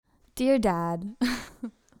Dear Dad,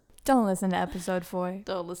 don't listen to episode 4.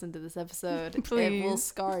 Don't listen to this episode. Please. It will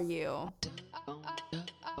scar you.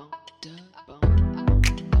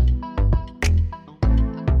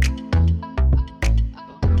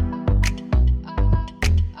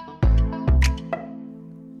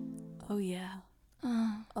 Oh yeah.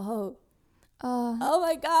 Oh. Oh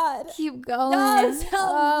my god. Keep going. No,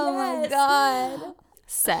 oh my yes. god.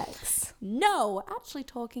 Sex. No, we're actually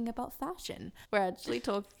talking about fashion. We're actually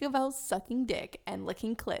talking about sucking dick and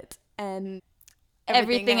licking clit and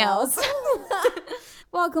everything else.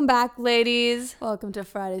 Welcome back, ladies. Welcome to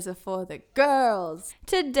Fridays are for the girls.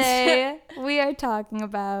 Today, we are talking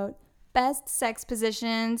about best sex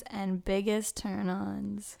positions and biggest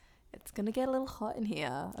turn-ons. It's gonna get a little hot in here.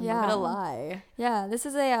 I'm Yeah. not gonna lie. Yeah, this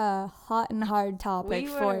is a hot and hard topic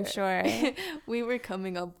for sure. We were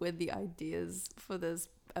coming up with the ideas for this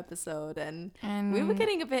episode and And we were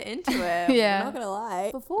getting a bit into it. Yeah. I'm not gonna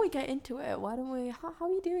lie. Before we get into it, why don't we? How are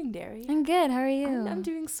you doing, Derry? I'm good. How are you? I'm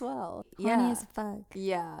doing swell. Horny as fuck.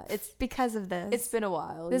 Yeah. It's Because of this. it's been a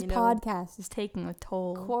while. This you know? podcast is taking a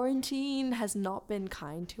toll. Quarantine has not been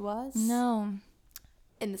kind to us. No.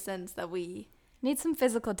 In the sense that we. Need some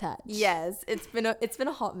physical touch. Yes, it's been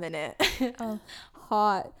a hot minute. Oh,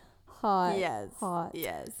 hot. Yes. Hot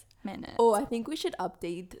Yes. minute. Oh, I think we should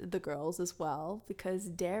update the girls as well because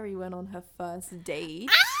Derry went on her first date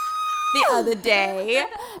the other day,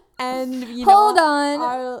 and you know, Hold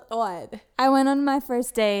on. what? I went on my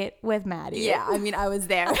first date with Maddie. Yeah, I mean, I was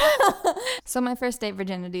there. So my first date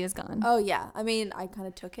virginity is gone. Oh yeah, I mean, I kind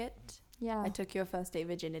of took it. Yeah. I took your first date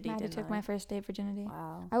virginity. Maddie didn't took I? my first date virginity.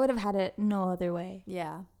 Wow. I would have had it no other way.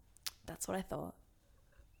 Yeah, that's what I thought.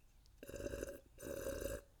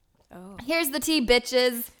 Oh. Here's the tea,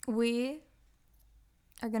 bitches. We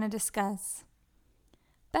are going to discuss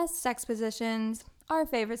best sex positions, our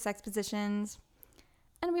favorite sex positions,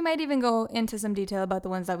 and we might even go into some detail about the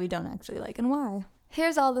ones that we don't actually like and why.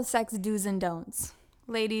 Here's all the sex do's and don'ts.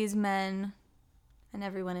 Ladies, men, and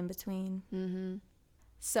everyone in between. Mm-hmm.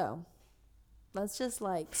 So, let's just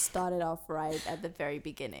start it off right at the very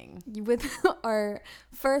beginning. With our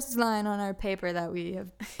first line on our paper that we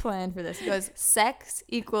have planned for this, it goes, sex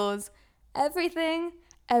equals everything,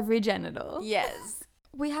 every genital. Yes.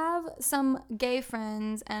 We have some gay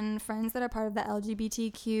friends and friends that are part of the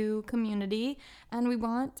LGBTQ community, and we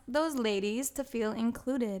want those ladies to feel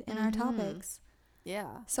included in our topics.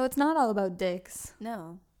 Yeah. So it's not all about dicks,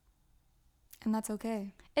 No. and that's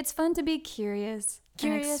okay. It's fun to be curious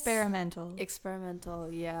and experimental.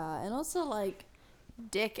 Experimental, yeah. And also,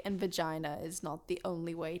 dick and vagina is not the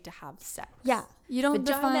only way to have sex. Yeah, you don't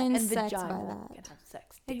Vagina define and sex vagina by that. can have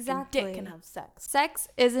sex. Dick Exactly. And dick can have sex. Sex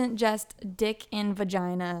isn't just dick in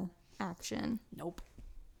vagina action. Nope.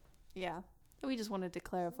 Yeah. We just wanted to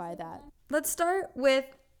clarify that. Let's start with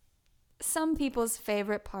some people's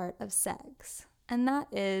favorite part of sex, and that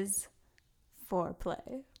is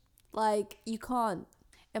foreplay. You can't,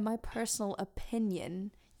 in my personal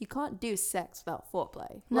opinion, you can't do sex without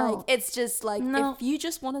foreplay. No. It's just No. if you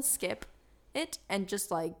just want to skip it and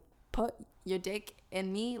just put your dick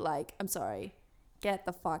in me, I'm sorry. Get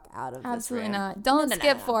the fuck out of Absolutely this room. not. Don't No,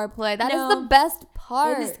 skip no. foreplay. That is No. the best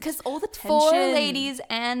part. Because all the tension. For ladies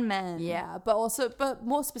and men. Yeah, but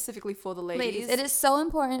more specifically for the ladies. It is so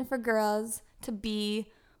important for girls to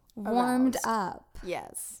be warmed Aroused. up.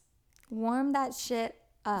 Yes. Warm that shit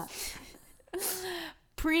up.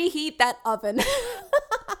 Preheat that oven.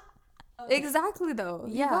 Exactly, though.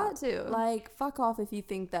 You got to. Fuck off if you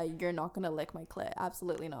think that you're not going to lick my clit.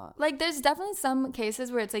 Absolutely not. There's definitely some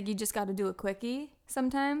cases where it's you just got to do a quickie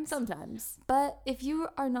sometimes. Sometimes. But if you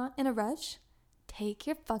are not in a rush, take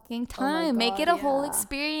your fucking Oh my time. Make God, it a whole yeah.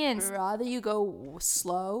 experience. Rather you go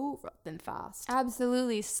slow than fast.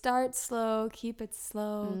 Absolutely. Start slow. Keep it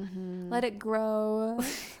slow. Mm-hmm. Let it grow.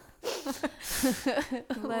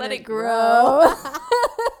 Let it grow.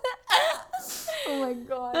 Oh my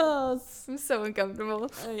god. Oh, I'm so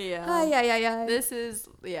uncomfortable. yeah. Yeah. This is,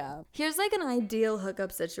 yeah. Here's an ideal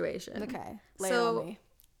hookup situation. Okay. Lay it So- on me.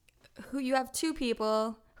 Who you have two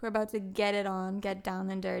people who are about to get it on, get down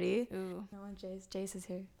and dirty. Ooh. No, Jace. Jace is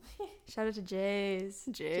here. Shout out to Jace.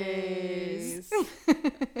 Jace.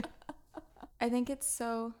 I think it's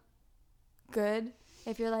so good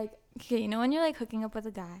if you're okay, you know when you're hooking up with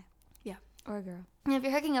a guy? Yeah. Or a girl. And if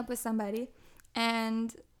you're hooking up with somebody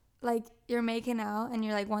and you're making out and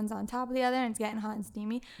you're one's on top of the other and it's getting hot and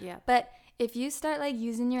steamy. Yeah. But if you start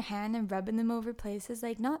using your hand and rubbing them over places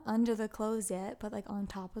not under the clothes yet, but on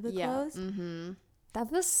top of the clothes, Mm-hmm. That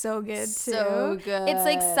feels so good too. So good. It's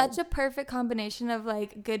like such a perfect combination of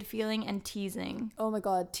like good feeling and teasing. Oh my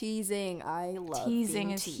god, teasing. I love Teasing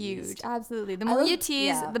being is teased. huge. Absolutely. The I more love- you tease,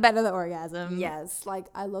 yeah. the better the orgasm. Yes, like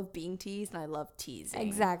I love being teased and I love teasing.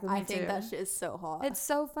 Exactly, me I think too. that shit is so hot. It's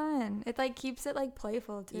so fun. It like keeps it like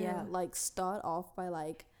playful too. Yeah, like start off by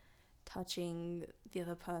like touching the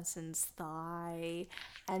other person's thigh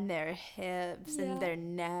and their hips Yeah. and their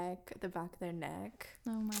neck, the back of their neck.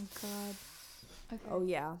 Oh my god. Okay. Oh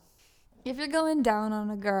yeah. If you're going down on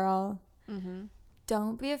a girl, Mm-hmm.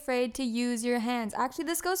 don't be afraid to use your hands. Actually,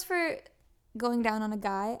 this goes for going down on a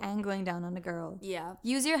guy and going down on a girl. Yeah.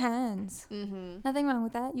 Use your hands. Mm-hmm. Nothing wrong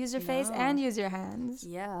with that. Use your face No. and use your hands.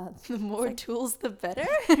 Yeah. The more like- tools, the better.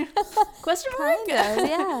 Question mark? Kind of,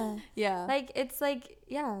 yeah. Yeah. Like it's like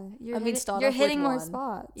you're I mean, hitting, start you're off with hitting more one.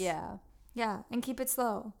 spots. Yeah. Yeah, and keep it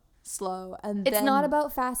slow. Slow and It's then not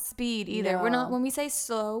about fast speed either. We're not No. when we say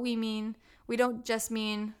slow, we don't just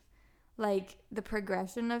mean like the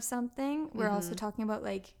progression of something. We're also talking about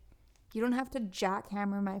like you don't have to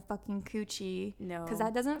jackhammer my fucking coochie no. because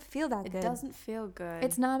that doesn't feel that it good. doesn't feel good.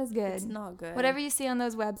 It's not as good. It's not good. Whatever you see on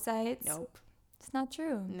those websites, Nope. it's not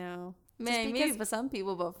true. No. Just Maybe because- for some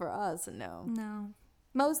people, but for us, no. No.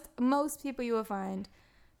 Most people you will find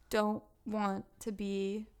don't want to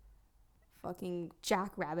be Fucking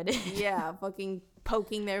jackrabbited. yeah, fucking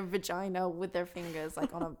poking their vagina with their fingers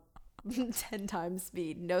like on a 10 times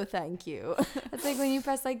speed. No, thank you. It's like when you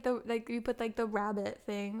press you put like the rabbit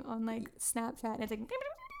thing on like Snapchat and it's like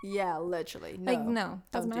Yeah, literally. No. like no,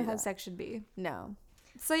 that's don't not do how that. sex should be. No.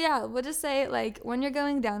 So yeah, we'll just say like when you're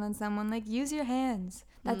going down on someone, like use your hands.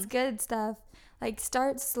 That's good stuff. Like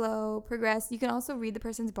start slow, progress. You can also read the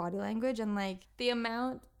person's body language and like the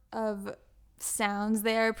amount of sounds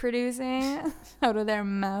they are producing out of their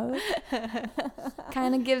mouth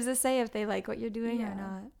kind of gives a say if they like what you're doing or Yeah.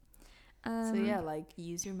 not. So yeah, like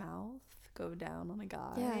use your mouth, go down on a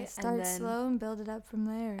guy. Yeah, start and then, slow and build it up from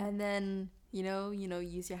there. And then,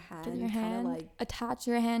 use your hand. Get your Kind hand, of like, attach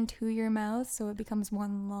your hand to your mouth so it becomes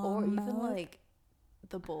one long or even mouth. like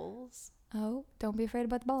the balls. Oh, don't be afraid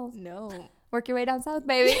about the balls. No. Work your way down south,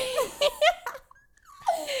 baby.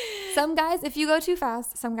 Some guys, if you go too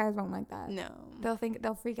fast, some guys won't like that. No.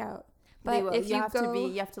 They'll freak out. They But will. if you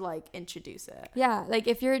you have to like introduce it. yeah, like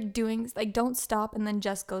if you're doing, like don't stop and then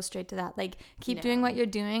just go straight to that. Like keep doing No. what you're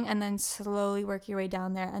doing and then slowly work your way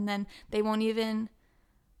down there. And then they won't even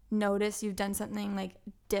notice you've done something like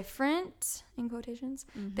different, in quotations.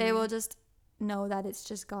 They will just know that it's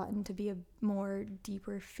just gotten to be a more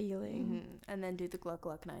deeper feeling. And then do the Gluck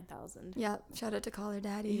Gluck 9000. Yeah, shout out to Call Her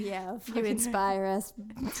Daddy. Yeah, You inspire us.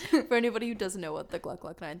 For anybody who doesn't know what the Gluck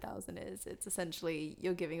Gluck 9000 is, it's essentially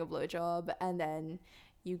you're giving a blowjob and then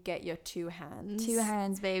you get your two hands. Two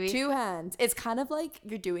hands, baby. Two hands. It's kind of like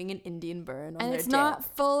you're doing an Indian burn on And their it's not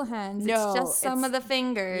dick. full hands. No, it's just some it's- of the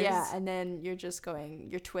fingers. Yeah, and then you're just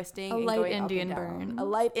you're twisting A and light going Indian up and down. burn. A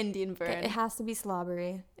light Indian burn. It has to be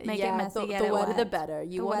slobbery. Make yeah, it messy. The, Get the it wetter wet. the better.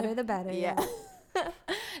 The wetter the better. Yeah.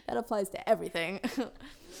 That applies to everything.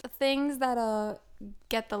 Things that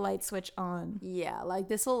get the light switch on. Yeah, like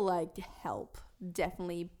this will like help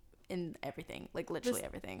definitely in everything, like literally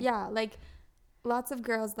everything. Yeah, like lots of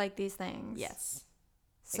girls like these things. Yes.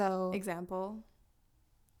 So Example.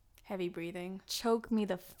 Heavy breathing. choke me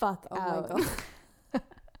the fuck Oh out. my god.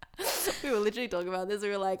 We were literally talking about this. We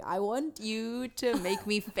were like, I want you to make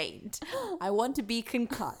me faint. I want to be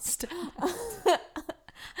concussed.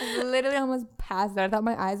 I literally almost passed out. I thought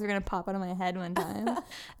my eyes were gonna pop out of my head one time.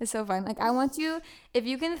 It's so fun. Like I want you, if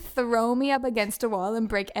you can throw me up against a wall and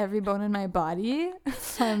break every bone in my body,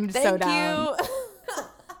 I'm so Thank down. you.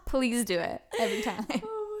 Please do it every time.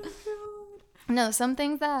 Oh my god. No, some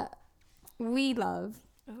things that we love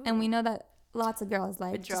and we know that lots of girls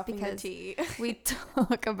like just Dropping the because tea. we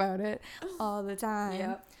talk about it all the time.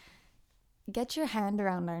 Yep. Get your hand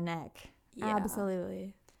around our neck. Yeah.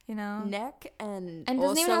 Absolutely. You know? Neck and And it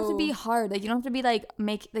doesn't even have to also- be hard. Like you don't have to be like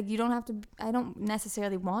you don't have to. I don't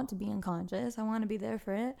necessarily want to be unconscious. I want to be there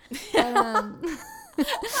for it.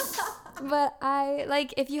 But I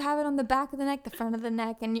like if you have it on the back of the neck, the front of the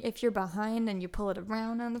neck, and if you're behind and you pull it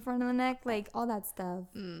around on the front of the neck, like all that stuff.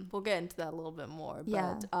 We'll get into that a little bit more.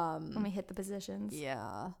 Yeah. But When we hit the positions.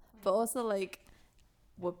 yeah. But also like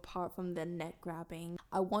apart from the neck grabbing,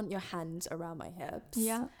 I want your hands around my hips.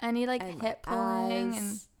 Yeah. Any like And hip pulling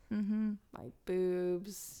ass, and my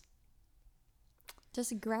boobs.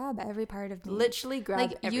 just grab every part of me. Literally grab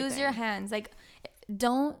like everything. use your hands. Like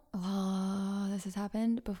don't. Oh, this has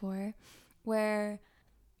happened before, where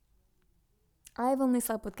I've only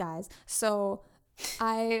slept with guys, so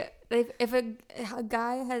if a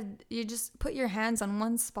guy had, you just put your hands on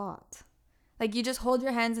one spot. Like, you just hold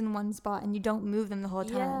your hands in one spot and you don't move them the whole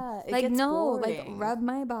time. Yeah, it like, gets no, boring. like, rub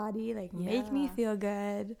my body, like, make me Yeah. feel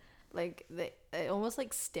good. Like it almost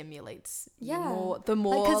like stimulates you Yeah. more the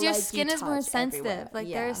more Because your like, skin you is more touch sensitive. everywhere. Like,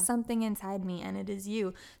 yeah. there's something inside me and it is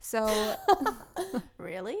you. So,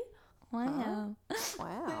 Really? wow.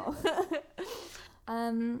 Wow.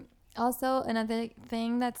 Also, another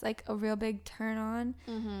thing that's like a real big turn on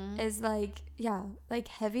is like, like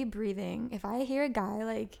heavy breathing. If I hear a guy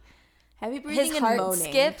like Heavy breathing his and heart moaning.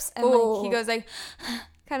 skips and like he goes like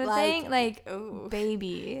kind of thing, like, ooh.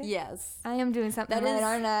 baby, Yes. I am doing something That right, is-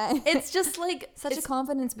 aren't I? It's just like Such a it's-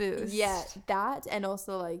 confidence boost. Yeah, that, and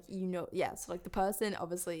also like, so like the person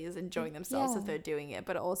obviously is enjoying themselves as Yeah. they're doing it,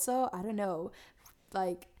 but also I don't know,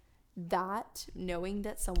 like that, knowing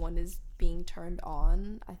that someone is being turned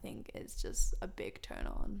on, I think is just a big turn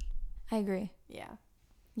on. I agree. Yeah,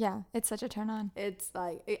 Yeah, it's such a turn on. it's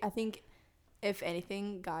like I think if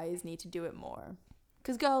anything, guys need to do it more,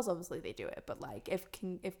 because girls obviously they do it, but like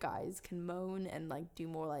if guys can moan and like do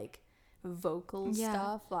more like vocal Yeah.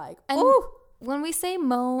 stuff, like And ooh, when we say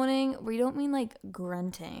moaning, we don't mean like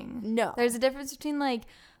grunting. no, There's a difference between like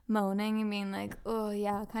moaning and being like, oh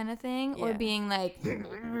yeah, kind of thing, or Yeah. being like,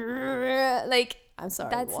 like, I'm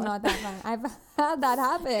sorry, that's what? not that fun. I've had that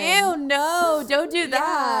happen. Ew, no, don't do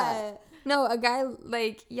that. Yeah. No, a guy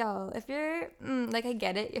like, yo, if you're like, I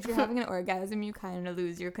get it. If you're having an orgasm, you kind of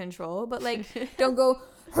lose your control, but like, don't go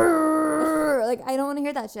like, I don't want to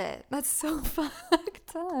hear that shit. That's so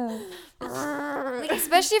fucked up. Like,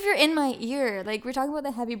 especially if you're in my ear. Like, we're talking about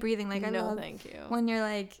the heavy breathing. Like, I No, love thank you. when you're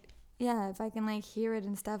like, yeah, if I can like hear it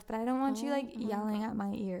and stuff, but I don't want you like yelling at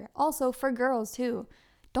my ear. Also, for girls too,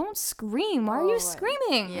 don't scream. Why are Oh, you right.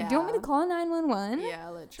 screaming? Do you want me to Yeah. call 911? Yeah,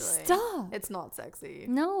 literally. Stop. It's not sexy.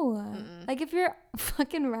 No. Like, if you're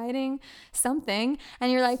fucking writing something and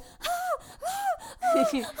you're like, oh my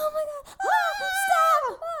god,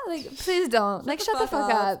 stop. Like, please don't. Like, shut the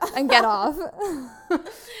fuck up and get off.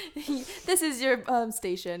 This is your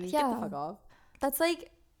station. Get Yeah. the fuck off. That's like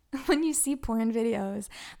when you see porn videos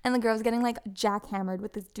and the girl's getting like jackhammered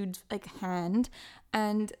with this dude's like hand,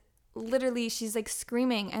 and literally she's like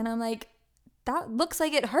screaming, and I'm like, that looks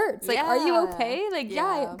like it hurts. Like, are you Yeah. okay? Like,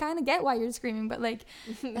 yeah, Yeah. I kind of get why you're screaming, but like,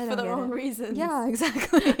 For don't the get wrong it. reasons. yeah,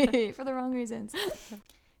 exactly. For the wrong reasons.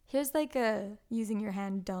 Here's like a using your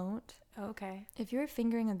hand don't. Okay. If you're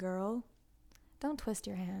fingering a girl, don't twist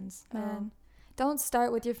your hands, Oh. man. Don't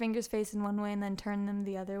start with your fingers facing one way and then turn them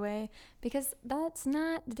the other way, because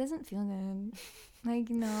it doesn't feel good. Like,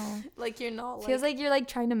 no. Like, you're not Feels like you're like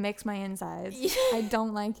trying to mix my insides. I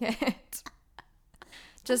don't like it.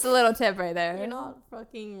 Just a little tip right there. you're not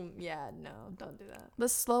fucking, yeah, no, don't do that. The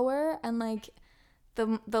slower and like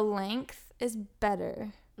the length is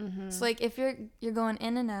better. Mm-hmm. So like if you're going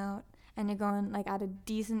in and out and you're going like at a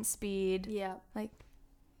decent speed, Yeah. like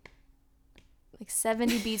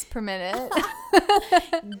 70 beats per minute.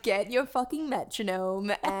 Get your fucking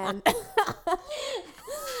metronome and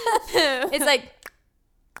It's like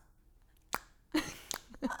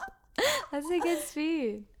that's a good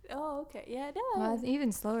speed. oh, okay. Yeah, no. Well, it's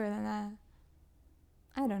even slower than that.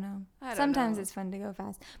 I don't know. I don't Sometimes know. it's fun to go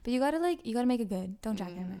fast, but you gotta make it good. Don't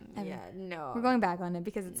jackhammer it. Ever. Yeah, no. We're going back on it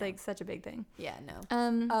because it's No. like such a big thing. Yeah,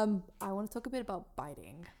 no. I want to talk a bit about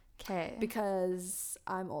biting, okay. because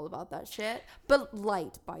I'm all about that shit, but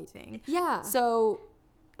light biting. Yeah. So,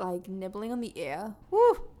 like nibbling on the ear.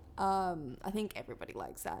 Woo. I think everybody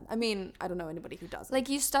likes that. I mean, I don't know anybody who doesn't. Like,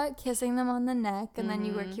 you start kissing them on the neck, and then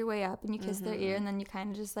you work your way up, and you kiss their ear, and then you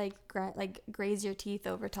kind of just like graze your teeth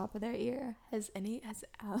over top of their ear. has any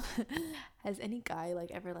guy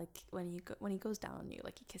like ever like when he goes down on you,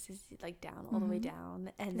 like he kisses you, like down all the way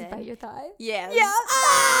down, and Just then bite your thigh. yes. Yeah.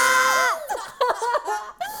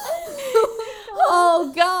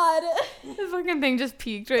 Oh god. The fucking thing just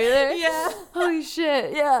peaked right there. Yeah. Holy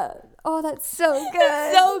shit. Yeah. Oh, that's so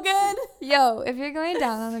good. So good. Yo, if you're going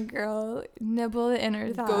down on a girl, nibble the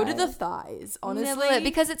inner thigh. Go to the thighs. Honestly, Nibble it,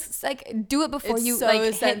 because it's like, do it before It's you so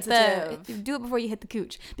like sensitive. do it before you hit the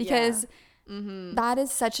cooch, because that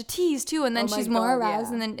is such a tease too, and then Oh my she's more God, aroused,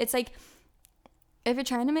 yeah. and then it's like, if you're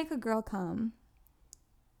trying to make a girl come,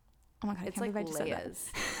 oh my god, I it's can't like believe I just layers.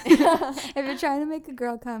 said that. If you're trying to make a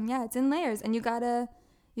girl come, yeah, it's in layers, and you gotta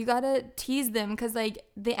tease them, because like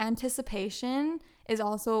the anticipation is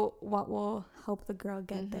also what will help the girl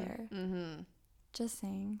get there. Just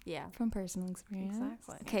saying. Yeah. From personal experience.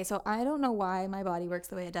 Exactly. Okay, so I don't know why my body works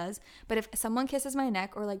the way it does, but if someone kisses my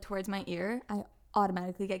neck or like towards my ear, I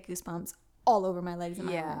automatically get goosebumps all over my legs and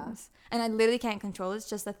my Yeah. arms. And I literally can't control it. It's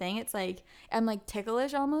just a thing. It's like, I'm like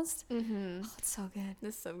ticklish almost. Mm-hmm. Oh, it's so good.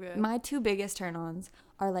 This is so good. My two biggest turn-ons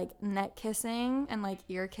are like neck kissing and like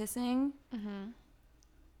ear kissing Mm-hmm.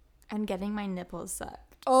 and getting my nipples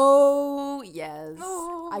sucked. Oh, yes.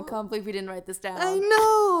 Oh. I can't believe we didn't write this down. I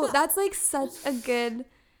know. That's like such a good,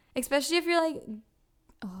 especially if you're like,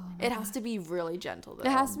 oh, It has to be really gentle, though.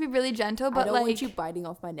 it has to be really gentle, I but don't like, want you biting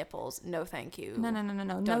off my nipples. No, thank you. no,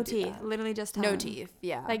 no Don't do teeth. that. Literally just No tongue. teeth.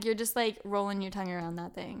 Yeah. Like you're just like rolling your tongue around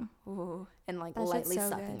that thing. Ooh, and like That shit's lightly so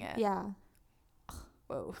sucking good. it. Yeah.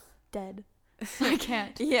 Whoa. Dead. I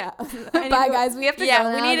can't. Yeah. Bye, guys. We have to Yeah, go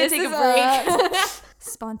we now. need to This take a is, break.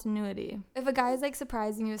 Spontaneity. If a guy is like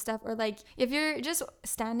surprising you with stuff, or like if you're just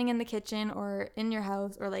standing in the kitchen or in your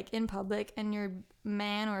house or like in public and your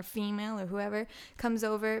man or female or whoever comes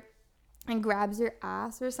over and grabs your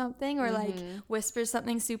ass or something, or like whispers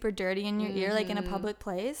something super dirty in your ear, like in a public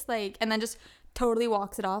place, like, and then just totally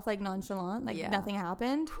walks it off like nonchalant, like Yeah. nothing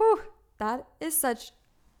happened. Whew, that is such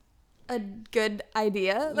a good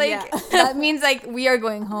idea. Like Yeah. that means like we are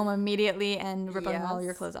going home immediately and ripping all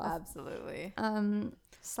your Yes, clothes off. Absolutely.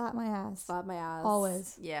 Slap my ass. Slap my ass.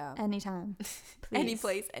 Always. Yeah. Anytime. Any Please.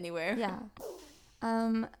 place, anywhere. Yeah.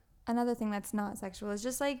 Another thing that's not sexual is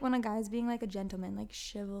just like when a guy's being like a gentleman, like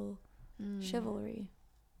chivalry.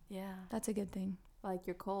 Yeah. That's a good thing. Like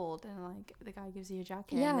you're cold and like the guy gives you a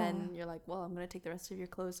jacket Yeah. and then you're like, well, I'm going to take the rest of your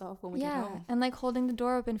clothes off when we get Yeah. home. And like holding the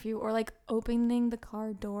door open for you, or like opening the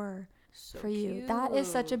car door So for you. That is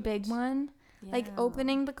such a big cute. one. Like Yeah.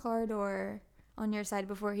 opening the car door on your side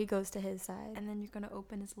before he goes to his side. And then you're going to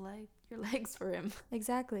open your legs for him.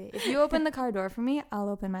 Exactly. If you open the car door for me, I'll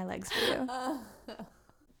open my legs for you.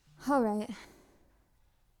 All right.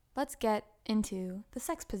 Let's get into the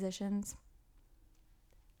sex positions.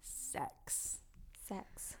 Sex.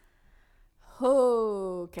 Sex.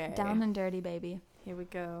 Okay. Down and dirty, baby. Here we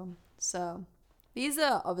go. So, these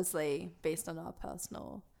are obviously based on our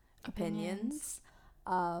personal opinions.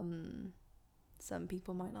 Some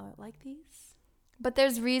people might not like these. But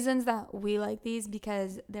there's reasons that we like these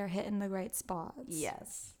because they're hitting the right spots.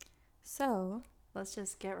 Yes. So, Let's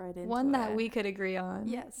just get right into one it. that we could agree on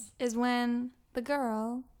Yes. is when the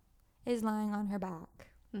girl is lying on her back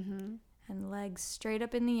Mm-hmm. and legs straight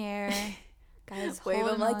up in the air. Guys, Wave them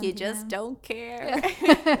holding like on you to just them. don't care.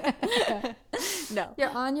 No. You're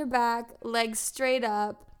on your back, legs straight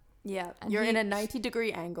up. Yeah. And You're he- in a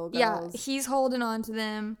 90-degree angle, Yeah, girls. he's holding on to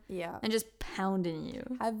them Yeah. and just pounding you.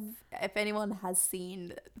 If anyone has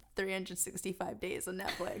seen 365 Days on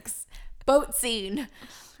Netflix, boat scene,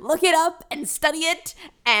 look it up and study it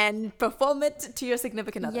and perform it to your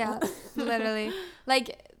significant other. Yeah, literally.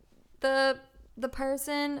 Like the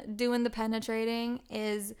person doing the penetrating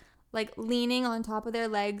is like leaning on top of their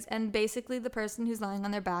legs, and basically the person who's lying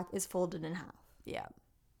on their back is folded in half. Yeah.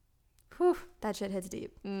 Whew, that shit hits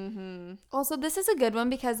deep. Mm-hmm. Also, this is a good one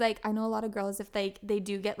because like I know a lot of girls, if they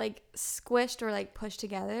do get like squished or like pushed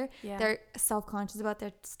together, Yeah. they're self-conscious about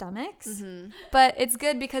their stomachs. Mm-hmm. But it's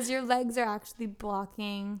good because your legs are actually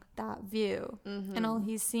blocking that view. Mm-hmm. And all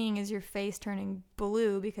he's seeing is your face turning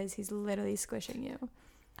blue because he's literally squishing you.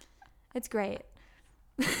 It's great.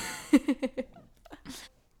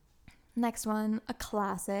 Next one, a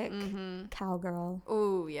classic. Mm-hmm. Cowgirl.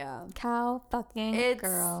 Oh, yeah. Cow fucking It's-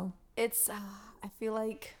 girl. It's, I feel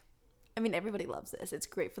like, I mean, everybody loves this. It's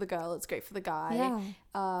great for the girl. It's great for the guy.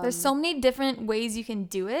 Yeah. There's so many different ways you can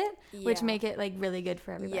do it, which yeah. make it like really good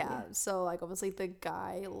for everybody. Yeah, so like obviously the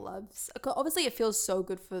guy loves. Obviously, it feels so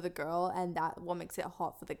good for the girl, and that what makes it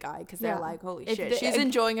hot for the guy because they're Yeah. like, "Holy If shit, the- she's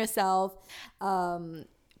enjoying herself,"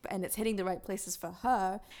 and it's hitting the right places for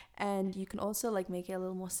her. And you can also like make it a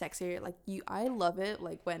little more sexier. Like I love it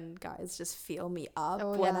like when guys just feel me up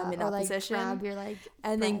when I'm in or that like position. grab your like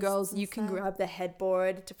And then breasts girls, and you can stuff. grab the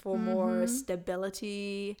headboard for more Mhm.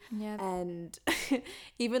 stability. Yeah. And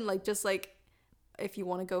even like just like if you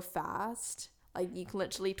want to go fast, like you can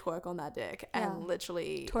literally twerk on that dick Yeah. and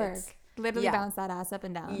literally Twerk. it's- Literally yeah. bounce that ass up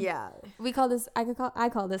and down. Yeah. We call this I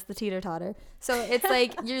call this the teeter totter. So it's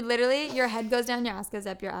like you're literally your head goes down, your ass goes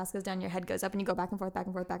up, your ass goes down, your head goes up, and you go back and forth, back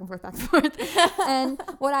and forth, back and forth, back and forth. And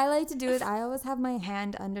what I like to do is I always have my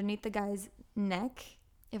hand underneath the guy's neck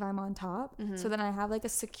if I'm on top. Mm-hmm. So then I have like a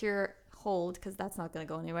secure hold because that's not gonna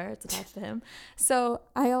go anywhere. It's attached to him. So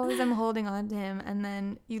I always am holding on to him, and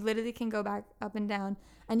then you literally can go back up and down,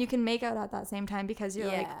 and you can make out at that same time because you're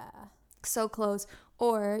like so close,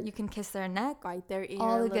 or you can kiss their neck, bite their ear.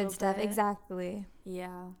 all a the good little stuff. bit. Exactly.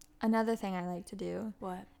 Yeah. Another thing I like to do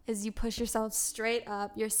What? is you push yourself straight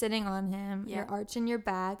up, you're sitting on him, Yeah. you're arching your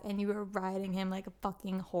back, and you are riding him like a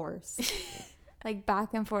fucking horse. like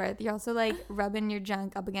back and forth. You're also like rubbing your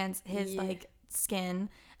junk up against his like skin,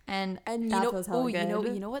 and that feels hella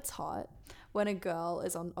good. You know what's hot? When a girl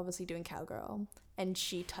is obviously doing cowgirl and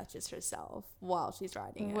she touches herself while she's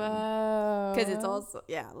riding him. Whoa. Because it's also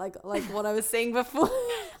like what I was saying before.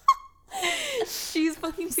 She's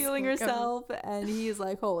fucking feeling herself, and he's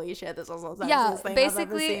like, "Holy shit, this is the sexiest thing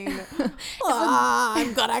basically, I've ever seen."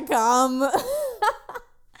 I'm gonna come.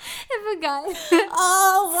 If a guy,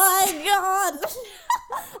 oh my god,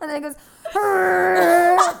 and then it goes,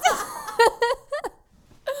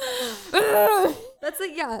 that's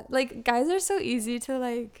like, yeah, like guys are so easy to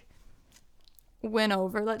like win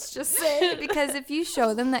over, let's just say, because if you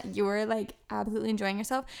show them that you're like absolutely enjoying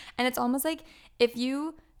yourself, and it's almost like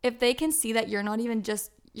if they can see that you're not even just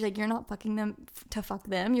like, you're not fucking them to fuck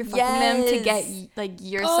them, you're fucking them to get like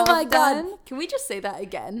yourself done. Can we just say that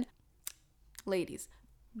again? Ladies,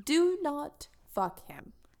 do not fuck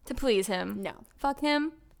him to please him. No. Fuck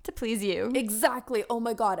him to please you. Exactly. Oh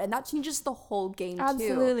my god. And that changes the whole game too.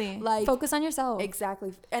 Absolutely. Like, focus on yourself.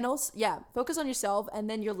 Exactly. And also, yeah, focus on yourself, and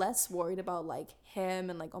then you're less worried about like him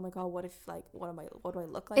and like, oh my god, what if like what do I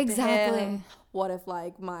look like exactly to him? What if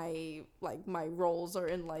like my roles are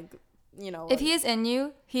in like, you know, if he is in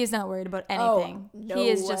you, he is not worried about anything. No he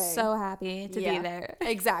is way. just so happy to be there.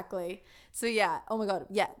 Exactly. So yeah, oh my god,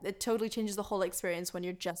 yeah, it totally changes the whole experience when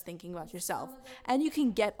you're just thinking about yourself, and you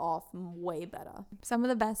can get off way better. Some of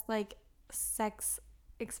the best like sex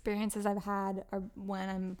experiences I've had are when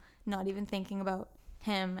I'm not even thinking about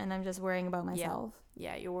him and I'm just worrying about myself.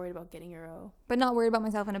 Yeah, you're worried about getting your O. But not worried about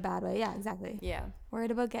myself in a bad way. Yeah, exactly. Yeah. Worried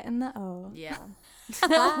about getting the O. Yeah.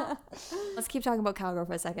 Let's keep talking about cowgirl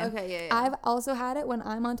for a second. Okay, yeah. I've also had it when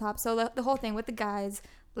I'm on top. So the whole thing with the guys,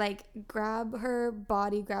 like grab her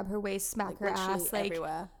body, grab her waist, smack her ass. Like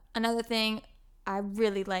everywhere. Another thing, I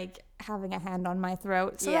really like having a hand on my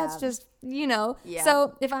throat. So Yeah. that's just, you know. Yeah.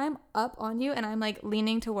 So if I'm up on you and I'm like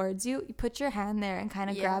leaning towards you, you put your hand there and kind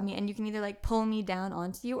of grab me, and you can either like pull me down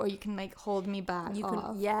onto you or you can like hold me back. You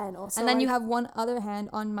off. can, yeah, and also And then like, you have one other hand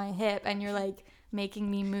on my hip and you're like making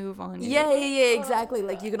me move on you. yeah, exactly.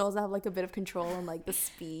 Like you can also have like a bit of control on like the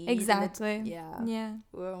speed. Exactly. Yeah. Yeah.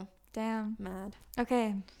 Whoa. Damn. Mad.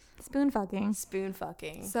 Okay. Spoon fucking. Spoon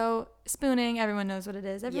fucking. So spooning, everyone knows what it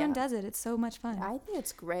is. Everyone does it. It's so much fun. I think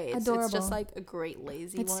it's great. Adorable. It's just like a great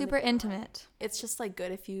lazy It's one. super intimate. It's just like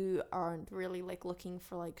good if you aren't really like looking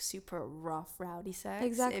for like super rough, rowdy sex.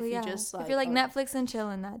 Exactly. If Yeah. just, like, if you're like Netflix and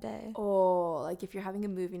chilling that day. or like if you're having a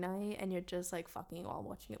movie night and you're just like fucking while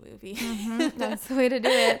watching a movie. That's the way to do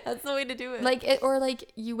it. That's the way to do it. Like it, or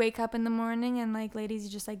like you wake up in the morning and like ladies,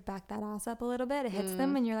 you just like back that ass up a little bit. It hits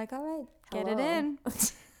them and you're like, all right, get it in.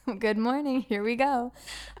 Good morning. Here we go.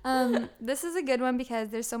 This is a good one because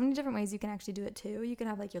there's so many different ways you can actually do it too. You can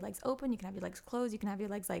have like your legs open. You can have your legs closed. You can have your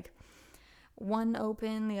legs like one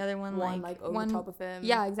open, the other one like over top of him.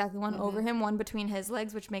 Yeah, exactly. One over him, one between his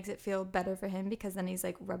legs, which makes it feel better for him because then he's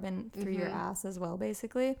like rubbing through your ass as well,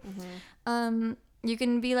 basically. You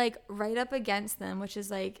can be like right up against them, which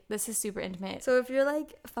is like, this is super intimate. So if you're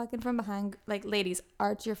like fucking from behind, like ladies,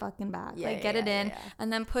 arch your fucking back, get it in,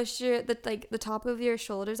 and then push the top of your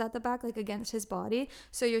shoulders at the back, like against his body.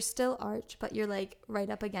 So you're still arched, but you're like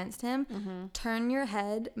right up against him. Turn your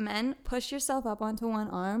head, men, push yourself up onto one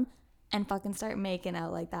arm and fucking start making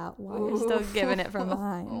out like that while you're still giving it from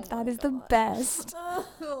behind. That is the best.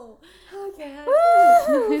 Okay.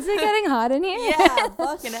 Is it getting hot in here? Yeah,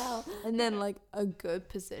 fucking hell. And then like a good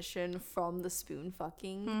position from the spoon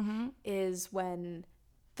fucking is when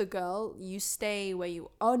the girl, you stay where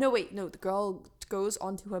you, the girl goes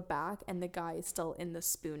onto her back and the guy is still in the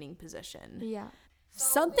spooning position. Yeah.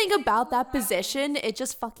 Something about that position, it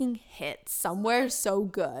just fucking hits somewhere so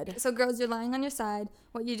good. So girls, you're lying on your side.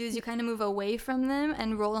 What you do is you kind of move away from them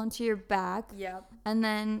and roll onto your back. Yep. And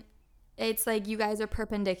then it's like you guys are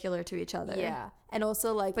perpendicular to each other. Yeah. And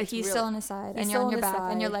also like, but he's still on his side and you're on your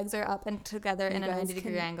back and your legs are up and together in a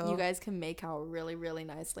 90-degree angle. You guys can make out really, really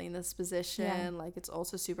nicely in this position. Yeah. Like it's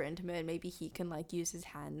also super intimate. Maybe he can like use his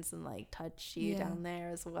hands and like touch you down there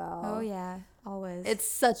as well. Oh yeah, always. It's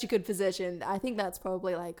such a good position. I think that's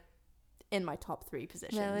probably like in my top 3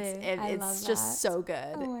 positions. Really? It's just so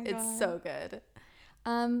good. Oh my it's God. so good.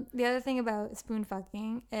 The other thing about spoon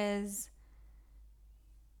fucking is,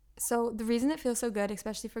 so the reason it feels so good,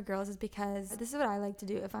 especially for girls, is because this is what I like to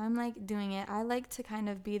do. If I'm like doing it, I like to kind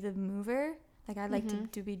of be the mover. Like I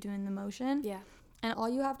like to be doing the motion. Yeah. And all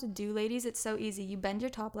you have to do, ladies, it's so easy. You bend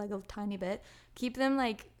your top leg a tiny bit, keep them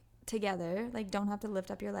like together, like don't have to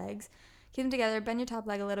lift up your legs. Keep them together, bend your top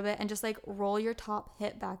leg a little bit, and just like roll your top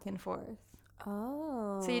hip back and forth.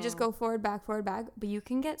 Oh. So you just go forward, back, but you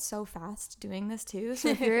can get so fast doing this too. So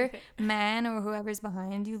if your man or whoever's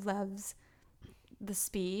behind you loves the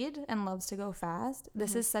speed and loves to go fast,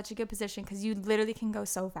 this is such a good position because you literally can go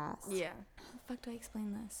so fast. Yeah. How the fuck do I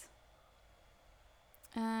explain this?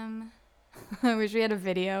 I wish we had a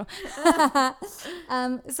video.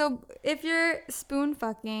 So if you're spoon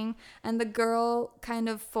fucking and the girl kind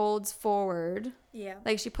of folds forward, Yeah.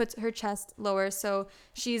 like she puts her chest lower, so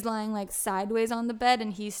she's lying like sideways on the bed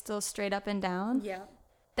and he's still straight up and down, Yeah.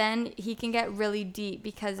 then he can get really deep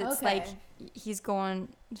because it's Okay. like he's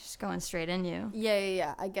just going straight in you.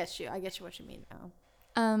 Yeah. I get you what you mean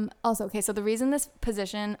now. Also, okay, so the reason this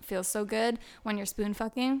position feels so good when you're spoon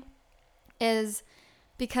fucking is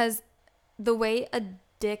because the way a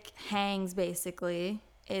dick hangs basically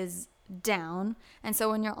is down, and so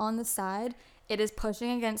when you're on the side, it is pushing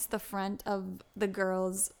against the front of the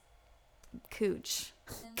girl's cooch.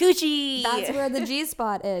 Coochie. That's where the G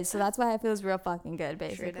spot is, so that's why it feels real fucking good,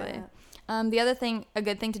 basically. The other thing, a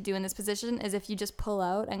good thing to do in this position is if you just pull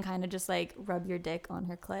out and kind of just like rub your dick on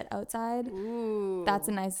her clit outside. Ooh. That's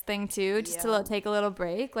a nice thing too, just to take a little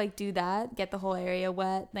break, like do that, get the whole area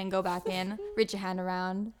wet, then go back in, reach your hand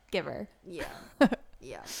around, give her. Yeah.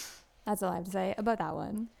 Yeah. That's all I have to say about that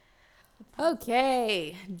one.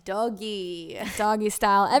 Okay, doggy. Doggy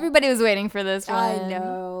style. Everybody was waiting for this one. I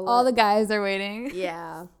know. All the guys are waiting.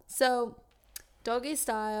 Yeah. So, doggy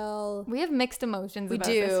style. We have mixed emotions We about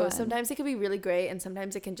this do. one. Sometimes it can be really great, and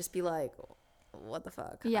sometimes it can just be like, what the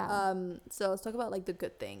fuck? Yeah. So let's talk about like the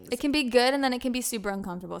good things. It can be good, and then it can be super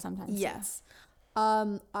uncomfortable sometimes. Yes.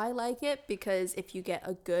 I like it because if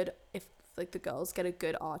like the girls get a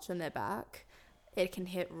good arch on their back, it can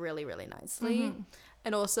hit really, really nicely. Mm-hmm.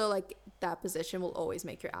 And also, like, that position will always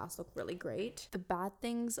make your ass look really great. The bad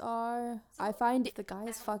things are, I find if the guy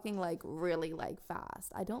is fucking, like, really, like,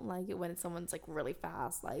 fast. I don't like it when someone's, like, really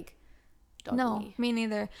fast, like, doggy. No, me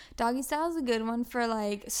neither. Doggy style is a good one for,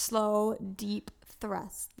 like, slow, deep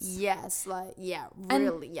thrusts. Yes, like, yeah, And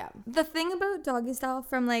really, yeah. The thing about doggy style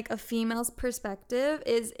from, like, a female's perspective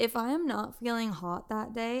is if I am not feeling hot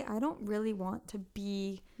that day, I don't really want to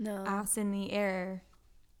be No. ass in the air.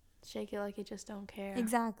 Shake it like you just don't care.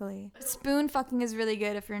 Exactly. Spoon fucking is really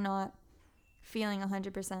good if you're not feeling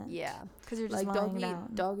 100%. Yeah. Because you're just Like, lying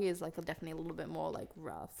down. doggy is, like, definitely a little bit more, like,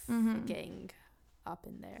 rough, getting up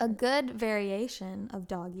in there. A good variation of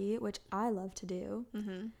doggy, which I love to do,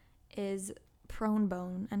 is prone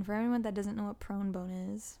bone. And for everyone that doesn't know what prone bone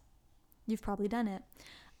is, you've probably done it.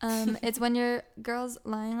 It's when your girl's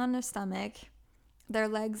lying on their stomach, their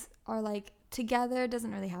legs are like together. It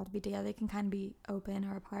doesn't really have to be together. They can kind of be open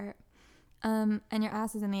or apart. And your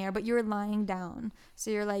ass is in the air, but you're lying down.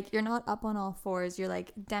 So you're like, you're not up on all fours. You're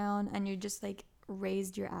like down and you just like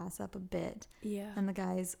raised your ass up a bit. Yeah. And the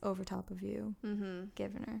guy's over top of you,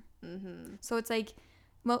 giving her. Mm-hmm. So it's like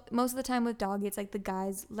most of the time with doggy, it's like the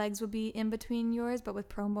guy's legs would be in between yours, but with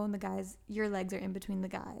prone bone, your legs are in between the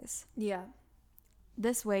guys. Yeah.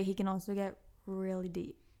 This way, he can also get really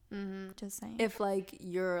deep. Just saying. If like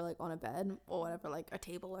you're like on a bed or whatever, like a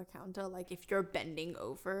table or counter, like if you're bending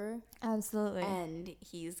over Absolutely. and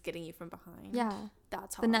he's getting you from behind, Yeah.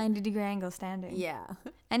 that's hot. The 90-degree angle standing. Yeah.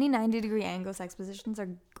 Any 90-degree angle sex positions are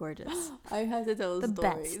gorgeous. I have to tell a The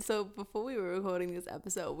story. best. So before we were recording this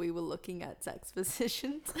episode, we were looking at sex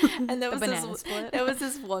positions, and there The was banana split. there was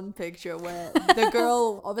this one picture where the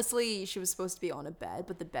girl, obviously she was supposed to be on a bed,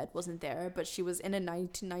 but the bed wasn't there, but she was in a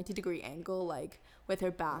 90-degree angle, like with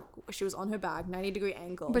her back. She was on her back, 90-degree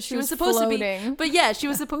angle. But she was supposed floating. to be. But yeah, she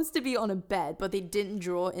was supposed to be on a bed, but they didn't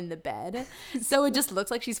draw in the bed, so it just looks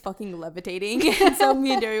like she's fucking levitating. And so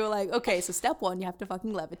me and Derry were like, okay, so step one, you have to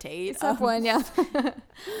fucking levitate. Step one, yeah.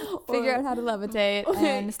 Figure out how to levitate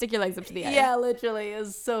and stick your legs up to the air. Yeah, literally,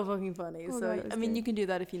 it's so fucking funny. Oh so God, it was I mean, good. you can do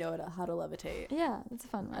that if you know how to levitate. Yeah, it's a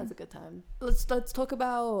fun one. That's a good time. Let's talk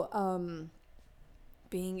about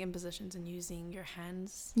being in positions and using your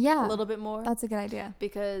hands Yeah. a little bit more, That's a good idea.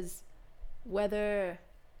 because whether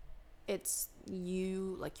it's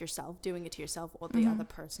you, like yourself, doing it to yourself, or the other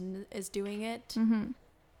person is doing it,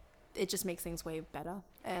 it just makes things way better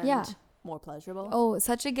and more pleasurable. Oh,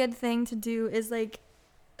 such a good thing to do is like,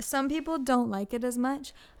 some people don't like it as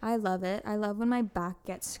much. I love it. I love when my back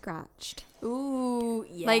gets scratched. Ooh,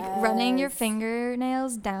 yeah. Like running your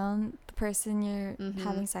fingernails down the person you're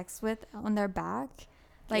having sex with on their back.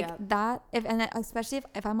 Like that, especially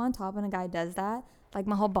if I'm on top and a guy does that, like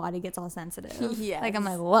my whole body gets all sensitive. Yes. Like I'm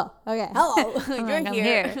like, whoa, okay. Hello, I'm you're like, I'm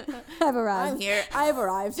here. I've arrived. I'm here. I've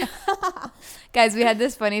arrived. Guys, we had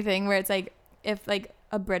this funny thing where it's like, if like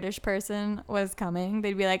a British person was coming,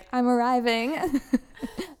 they'd be like, I'm arriving.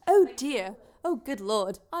 Oh dear. Oh, good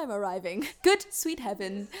lord, I'm arriving. Good, sweet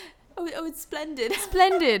heaven. Oh, it's splendid.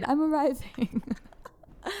 Splendid. I'm arriving.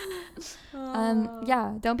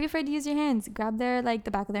 Yeah, don't be afraid to use your hands. Grab their, like,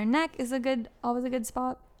 the back of their neck is always a good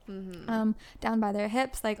spot. Down by their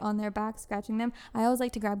hips, like on their back, scratching them. I always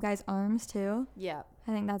like to grab guys' arms too. Yeah.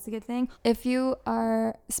 I think that's a good thing. If you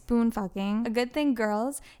are spoon fucking, a good thing,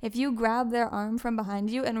 girls, if you grab their arm from behind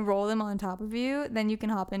you and roll them on top of you, then you can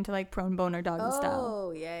hop into like prone boner doggy style.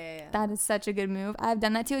 Oh, yeah. That is such a good move. I've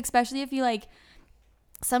done that too, especially if you like,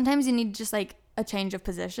 sometimes you need just like a change of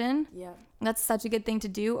position. Yeah. That's such a good thing to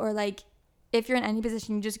do. Or like, if you're in any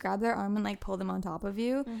position, you just grab their arm and like pull them on top of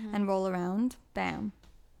you and roll around. Bam.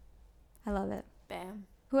 I love it. Bam.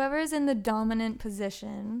 Whoever is in the dominant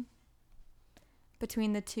position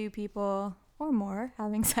between the two people or more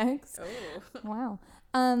having sex. Oh.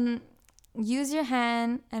 Wow. Use your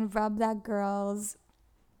hand and rub that girl's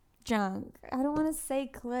junk. I don't want to say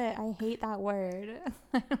clit. I hate that word.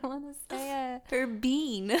 I don't want to say it. Her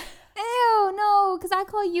bean. Ew, no, because I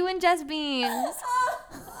call you and Jess beans.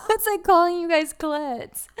 It's like calling you guys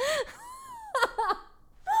clits.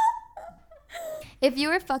 If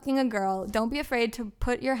you are fucking a girl, don't be afraid to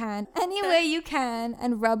put your hand any way you can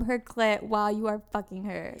and rub her clit while you are fucking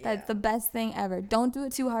her. That's the best thing ever. Don't do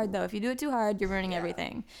it too hard, though. If you do it too hard, you're ruining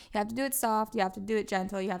everything. You have to do it soft. You have to do it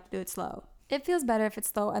gentle. You have to do it slow. It feels better if it's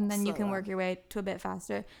slow, and then you can work your way to a bit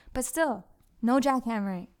faster. But still, no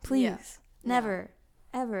jackhammering. Please. Yeah. Never.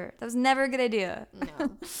 Ever. That was never a good idea.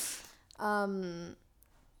 No.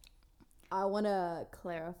 I want to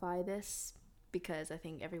clarify this because I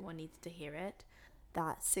think everyone needs to hear it.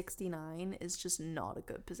 That 69 is just not a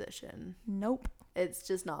good position. Nope. It's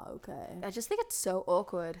just not okay. I just think it's so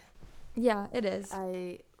awkward. Yeah, it is.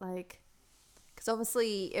 I like, because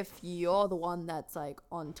obviously if you're the one that's like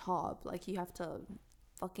on top, like you have to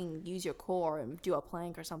fucking use your core and do a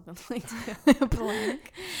plank or something like that.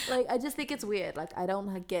 Plank. Like, I just think it's weird. Like, I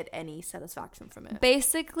don't get any satisfaction from it.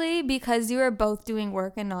 Basically, because you are both doing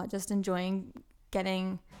work and not just enjoying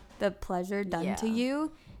getting the pleasure done to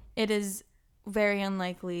you, it is very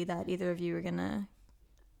unlikely that either of you are gonna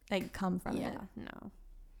like come from it. No.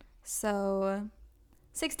 So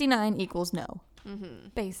 69 equals no.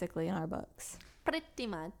 Basically, in our books. Pretty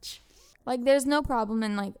much. Like, there's no problem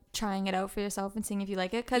in like trying it out for yourself and seeing if you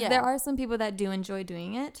like it, because there are some people that do enjoy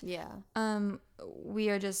doing it. Yeah.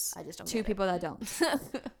 We are just don't two people that don't.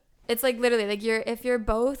 It's like literally like if you're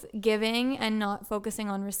both giving and not focusing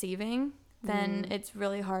on receiving, then it's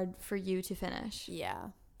really hard for you to finish. Yeah.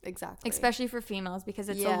 Exactly. Especially for females, because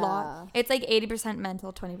it's a lot. It's like 80%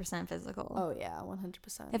 mental, 20% physical. Oh, yeah,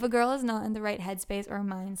 100%. If a girl is not in the right headspace or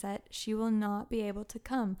mindset, she will not be able to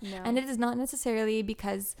come. No. And it is not necessarily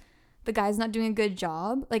because the guy's not doing a good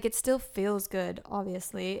job. Like, it still feels good,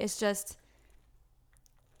 obviously. It's just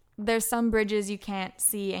there's some bridges you can't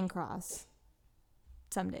see and cross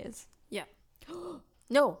some days. Yeah.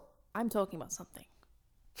 No, I'm talking about something.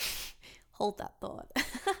 Hold that thought.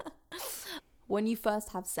 When you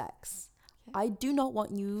first have sex, I do not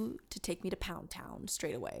want you to take me to Pound Town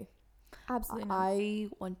straight away. Absolutely not. I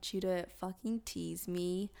want you to fucking tease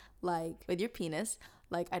me, like, with your penis.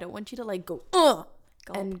 Like, I don't want you to, like, go,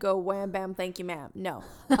 and go wham, bam, thank you, ma'am. No.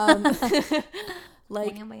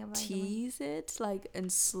 Like, tease it, like, and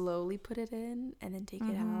slowly put it in, and then take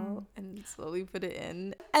it out, and slowly put it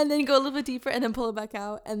in, and then go a little bit deeper, and then pull it back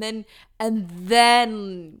out, and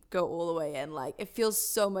then go all the way in. Like, it feels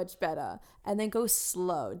so much better. And then go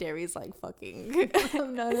slow. Derry's like, fucking,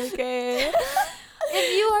 I'm not okay.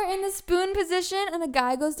 If you are in the spoon position and a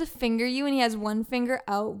guy goes to finger you and he has one finger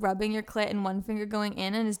out rubbing your clit and one finger going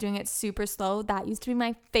in and is doing it super slow, that used to be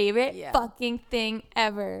my favorite fucking thing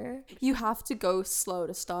ever. You have to go slow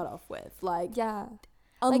to start off with. Like, yeah.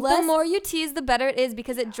 Like, the more you tease, the better it is,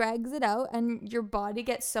 because it drags it out and your body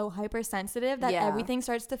gets so hypersensitive that everything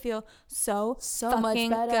starts to feel so fucking much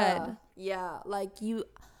better. good. Yeah, like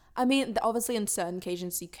I mean, obviously in certain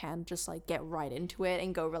occasions you can just like get right into it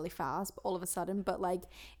and go really fast all of a sudden, but like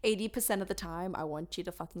 80% of the time I want you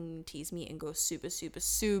to fucking tease me and go super, super,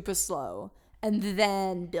 super slow and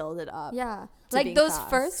then build it up. Yeah. Like those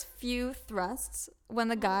first few thrusts when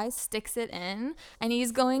the guy sticks it in and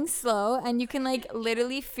he's going slow and you can like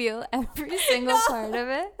literally feel every single part of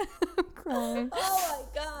it. I'm crying. Oh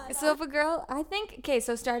my God. So if a girl, I think, okay,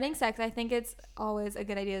 so starting sex, I think it's always a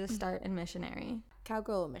good idea to start in missionary.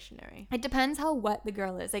 Cowgirl or missionary? It depends how wet the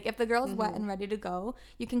girl is. Like, if the girl's wet and ready to go,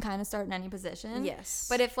 you can kind of start in any position. Yes.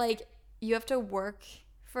 But if, like, you have to work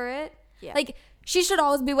for it, like, she should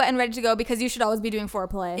always be wet and ready to go because you should always be doing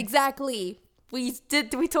foreplay. Exactly. We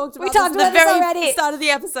talked about talked this about at the this very already. start of the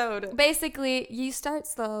episode. Basically, you start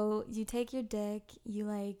slow. You take your dick. You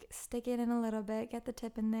like stick it in a little bit. Get the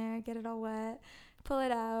tip in there. Get it all wet. Pull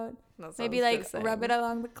it out. Maybe like rub it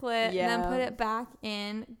along the clit. Yeah. And then put it back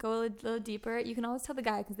in. Go a little deeper. You can always tell the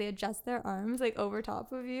guy because they adjust their arms like over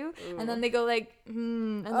top of you, and then they go like,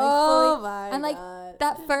 and like fully, my and like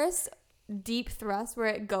that first deep thrust where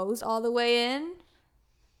it goes all the way in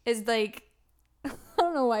is like. I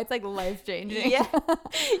don't know why it's like life changing. Yeah.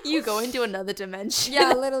 You go into another dimension.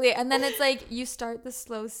 Yeah, literally. And then it's like you start the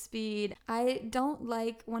slow speed. I don't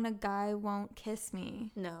like when a guy won't kiss me.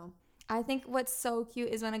 No. I think what's so cute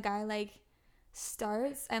is when a guy like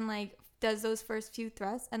starts and like does those first few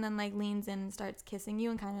thrusts and then like leans in and starts kissing you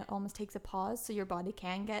and kind of almost takes a pause so your body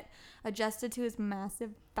can get adjusted to his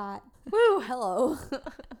massive fat. Woo, hello.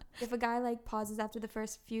 If a guy like pauses after the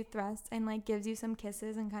first few thrusts and like gives you some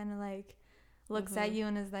kisses and kind of like looks at you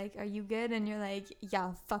and is like, are you good? And you're like,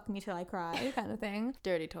 yeah, fuck me till I cry kind of thing.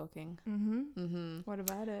 Dirty talking. What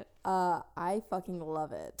about it? I fucking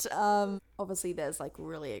love it. Obviously there's like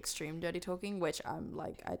really extreme dirty talking, which I'm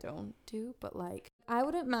like, I don't do, but like. I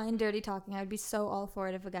wouldn't mind dirty talking. I would be so all for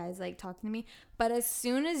it if a guy's like talking to me. But as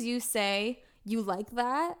soon as you say you like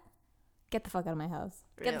that, get the fuck out of my house.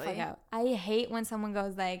 Get the fuck out. I hate when someone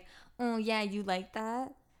goes like, oh yeah, you like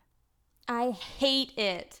that. I hate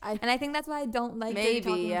it, and I think that's why I don't like dirty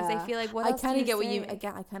talking because I feel like what else I kind of get what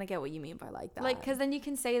you mean by like that. Like, because then you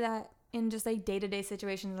can say that in just like day-to-day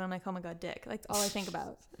situations, and I'm like, oh my god, dick. Like, all I think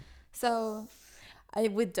about. So,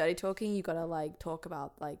 with dirty talking, you gotta like talk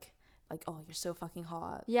about like, oh, you're so fucking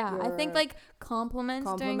hot. Yeah, I think like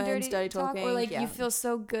compliments during dirty talk, talking, or like you feel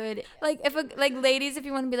so good. Like if ladies, if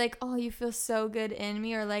you want to be like, oh, you feel so good in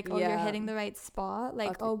me, or like, oh, you're hitting the right spot.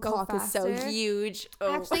 Like, oh, go cock faster. is so huge.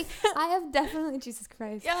 Oh. Actually, I have definitely Jesus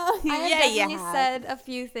Christ. Yeah, I have definitely said a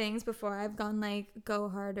few things before. I've gone like, go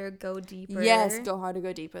harder, go deeper. Yes, go harder,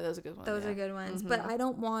 go deeper. Those are good ones. Those are good ones. But I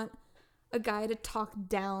don't want a guy to talk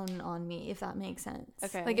down on me, if that makes sense.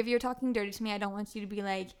 Okay. Like if you're talking dirty to me, I don't want you to be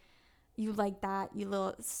like, you like that, you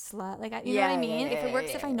little slut. Like, you know what I mean? If it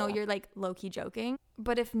works, if I know you're like low-key joking.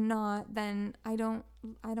 But if not, then I don't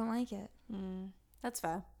like it. That's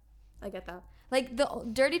fair. I get that. Like the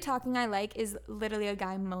dirty talking I like is literally a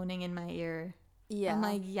guy moaning in my ear. Yeah. I'm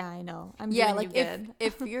like, yeah, I know. I'm doing like you good.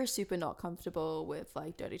 if you're super not comfortable with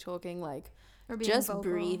like dirty talking, like just vocal.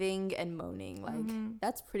 Breathing and moaning, like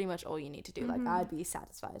that's pretty much all you need to do. Like I'd be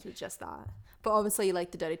satisfied with just that. But obviously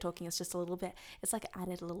like the dirty talking is just a little bit, it's like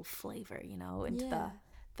added a little flavor, you know, into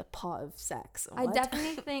the pot of sex. I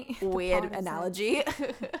definitely think weird analogy.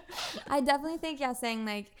 I definitely think saying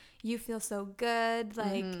like you feel so good,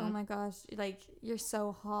 like oh my gosh, like you're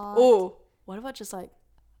so hot. Oh, what about just like,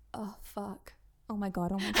 oh fuck. Oh my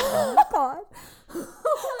god, oh my god, oh my god.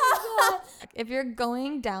 Oh my god. If you're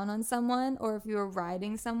going down on someone or if you're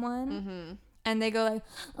riding someone and they go like,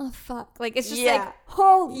 oh fuck. Like it's just like,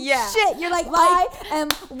 holy shit. You're like, I am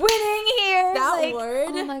winning here. That like, word.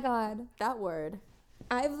 Oh my god. That word.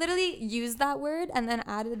 I've literally used that word and then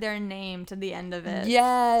added their name to the end of it.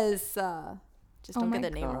 Yes. Just don't get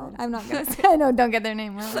their name wrong. I'm not going to say, I know, don't get their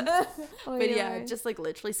name wrong. But yeah, just like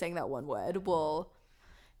literally saying that one word will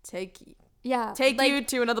take like, you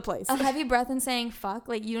to another place. A heavy breath and saying fuck,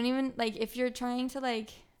 like you don't even like if you're trying to like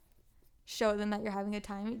show them that you're having a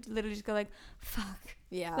time, you literally just go like fuck.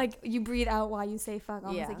 Yeah. Like you breathe out while you say fuck,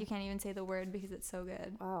 almost like you can't even say the word because it's so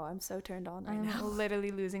good. Wow, I'm so turned on right now. I'm literally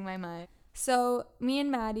losing my mind. So me and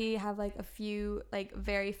Maddie have like a few like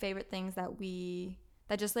very favorite things that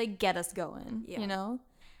just like get us going, you know?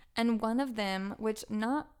 And one of them, which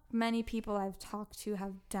not many people I've talked to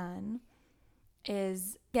have done,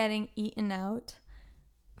 is getting eaten out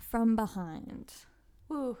from behind.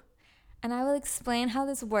 Ooh. And I will explain how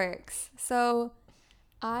this works. So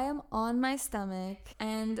I am on my stomach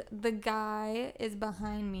and the guy is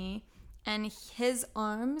behind me and his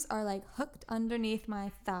arms are like hooked underneath my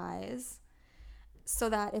thighs so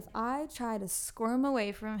that if I try to squirm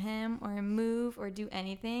away from him or move or do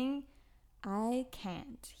anything, I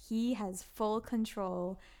can't. He has full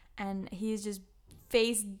control and he's just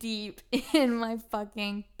face deep in my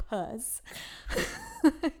fucking puss.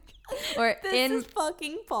 This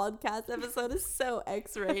fucking podcast episode is so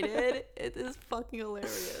X-rated. It is fucking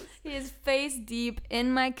hilarious. He is face deep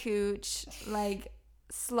in my cooch, like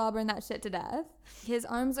slobbering that shit to death. His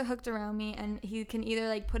arms are hooked around me and he can either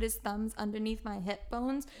like put his thumbs underneath my hip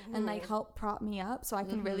bones and like help prop me up so I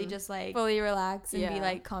can really just like fully relax and be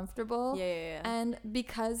like comfortable. Yeah. And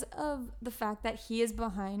because of the fact that he is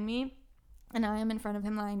behind me and I am in front of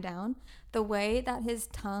him lying down, the way that his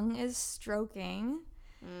tongue is stroking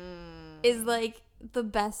is like the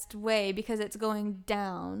best way because it's going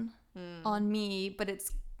down on me, but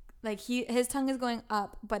it's like his tongue is going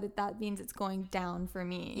up, but that means it's going down for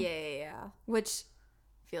me. Yeah. Which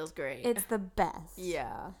feels great. It's the best.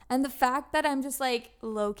 Yeah. And the fact that I'm just like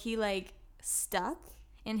low key like stuck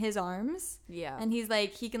in his arms. Yeah. And he's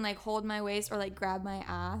like, he can like hold my waist or like grab my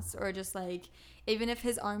ass, or just like, even if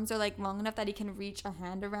his arms are like long enough that he can reach a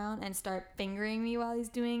hand around and start fingering me while he's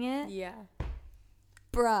doing it. Yeah.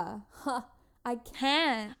 Bruh. Huh. I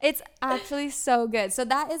can't. It's actually so good. So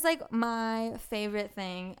that is like my favorite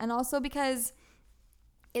thing. And also because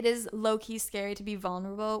it is low-key scary to be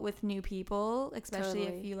vulnerable with new people, especially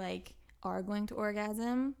if you like are going to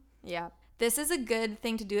orgasm. Yeah. This is a good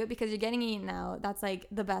thing to do it because you're getting eaten out. That's like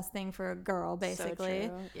the best thing for a girl, basically. So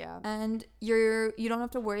true. Yeah. And you don't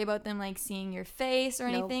have to worry about them like seeing your face or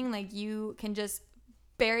anything. Nope. Like you can just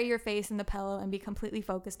bury your face in the pillow and be completely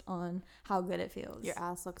focused on how good it feels. Your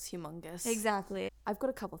ass looks humongous. Exactly. I've got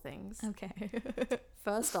a couple things. Okay.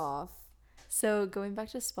 First off, so going back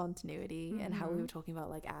to spontaneity and how we were talking about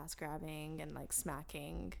like ass grabbing and like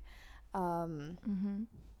smacking, kind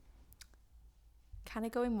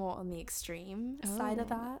of going more on the extreme side of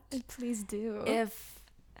that. Please do. If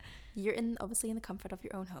you're obviously in the comfort of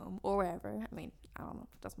your own home or wherever, I mean, I don't know,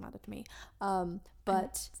 it doesn't matter to me.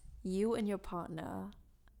 But you and your partner,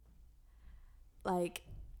 like,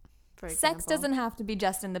 for example, sex doesn't have to be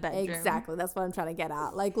just in the bedroom. Exactly, that's what I'm trying to get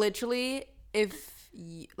at. Like, literally, if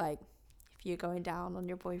you're going down on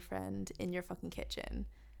your boyfriend in your fucking kitchen,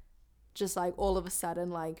 just like all of a sudden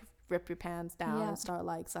like rip your pants down and start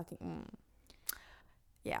like sucking.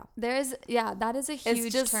 Yeah, that is a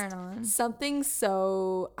huge turn on. Something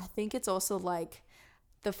so, I think it's also like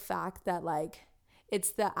the fact that like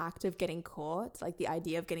it's the act of getting caught, like the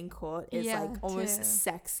idea of getting caught is like almost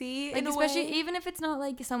sexy, like, in a especially way. even if it's not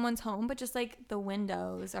like someone's home, but just like the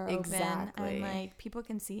windows are open and like people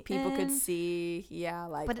can see. Could see,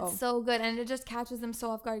 like. But it's so good, and it just catches them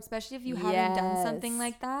so off guard, especially if you haven't done something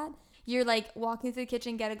like that. You're like walking through the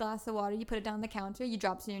kitchen, get a glass of water, you put it down on the counter, you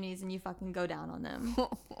drop to your knees, and you fucking go down on them.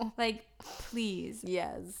 Like, please.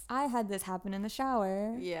 Yes. I had this happen in the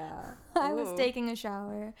shower. Yeah. I was taking a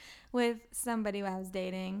shower with somebody who I was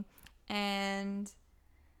dating, and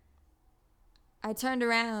I turned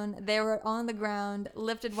around. They were on the ground,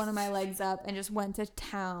 lifted one of my legs up, and just went to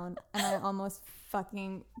town, and I almost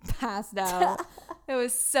fucking passed out. It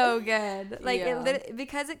was so good. Like,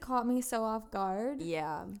 because it caught me so off guard.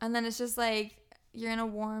 Yeah. And then it's just like, you're in a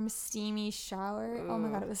warm, steamy shower. Ooh, oh my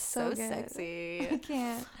God, it was so good. Sexy. I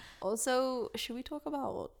can't. Also, should we talk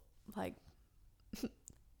about, like,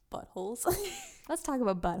 buttholes? Let's talk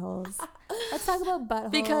about buttholes.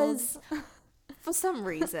 Because for some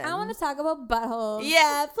reason, I want to talk about buttholes.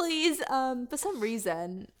 Yeah, please. For some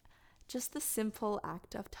reason, just the simple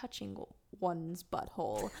act of touching one's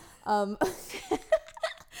butthole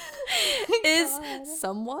is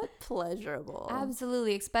somewhat pleasurable.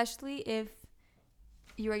 Absolutely, especially if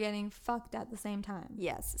you are getting fucked at the same time.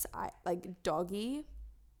 Yes, like doggy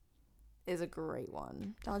is a great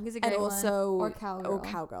one. Dog is a great and also, one. Or cowgirl. Or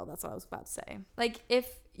cowgirl, that's what I was about to say. Like, if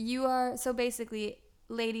you are, so basically,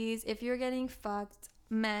 ladies, if you're getting fucked,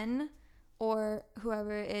 men or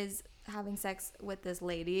whoever is having sex with this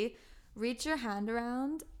lady, reach your hand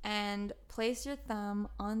around and place your thumb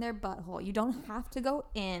on their butthole. You don't have to go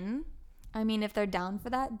in. I mean, if they're down for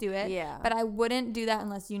that, do it. Yeah. But I wouldn't do that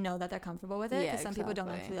unless you know that they're comfortable with it. Yeah, because some people don't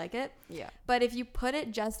actually like it. Yeah. But if you put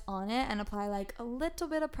it just on it and apply like a little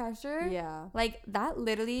bit of pressure, like that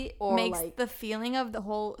literally makes like the feeling of the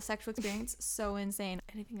whole sexual experience so insane.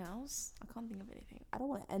 Anything else? I can't think of anything. I don't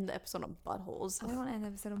want to end the episode on buttholes. I don't want to end the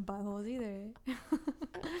episode on buttholes either.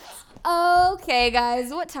 Okay,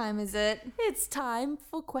 guys, what time is it? It's time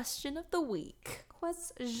for question of the week.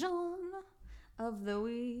 Question of the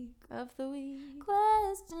week. Question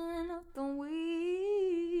of the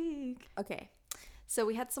week. Okay, so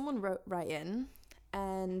we had someone write in,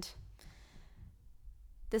 and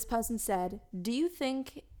this person said, do you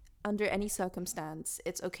think under any circumstance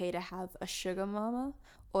it's okay to have a sugar mama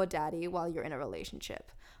or daddy while you're in a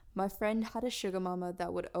relationship? My friend had a sugar mama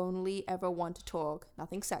that would only ever want to talk,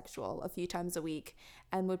 nothing sexual, a few times a week,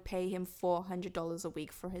 and would pay him $400 a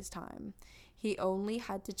week for his time. He only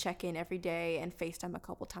had to check in every day and FaceTime a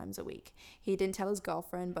couple times a week. He didn't tell his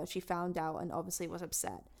girlfriend, but she found out and obviously was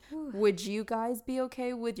upset. Would you guys be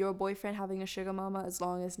okay with your boyfriend having a sugar mama as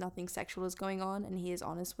long as nothing sexual is going on and he is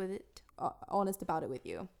honest about it with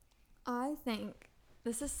you? I think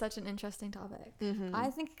this is such an interesting topic.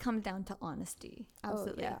 I think it comes down to honesty.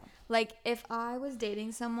 Absolutely. Oh, yeah. Like, if I was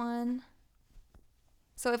dating someone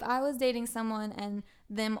and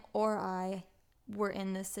them or I were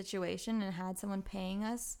in this situation and had someone paying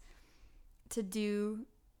us to do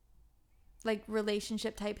like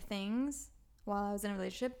relationship type things while I was in a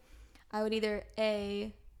relationship, I would either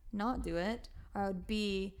A, not do it, or I would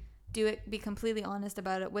B, do it, be completely honest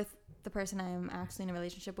about it with the person I am actually in a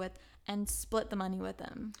relationship with, and split the money with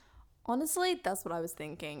them. Honestly, that's what I was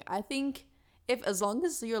thinking. I think if, as long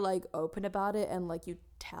as you're like open about it and like you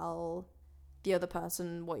tell the other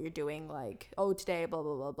person what you're doing, like, oh, today, blah,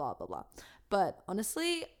 blah, blah, blah, blah, blah. But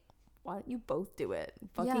honestly, why don't you both do it?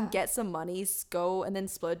 Fucking get some money, go and then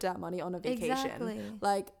splurge that money on a vacation. Exactly.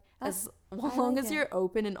 Like, as long as you're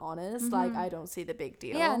open and honest, like, I don't see the big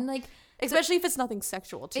deal. Yeah, and like, especially if it's nothing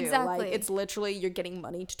sexual too. Exactly. Like, it's literally you're getting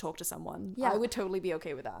money to talk to someone. Yeah. I would totally be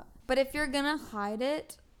okay with that. But if you're gonna hide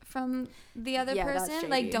it from the other person,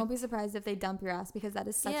 like, don't be surprised if they dump your ass, because that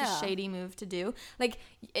is such a shady move to do. Like,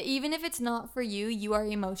 even if it's not for you, you are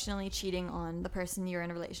emotionally cheating on the person you're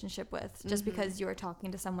in a relationship with just because you're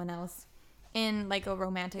talking to someone else in like a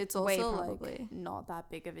romantic way. It's also probably like not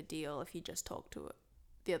that big of a deal if you just talk to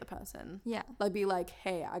the other person. Yeah, like, be like,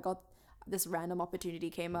 hey, I got this random opportunity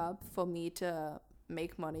came up for me to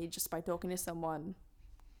make money just by talking to someone.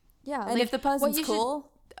 Yeah, and like, if the person's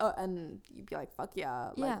cool, and you'd be like, fuck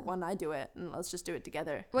yeah, like, why don't I do it, and let's just do it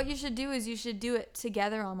together. What you should do is you should do it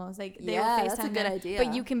together almost. Like, they will FaceTime, that's a good idea.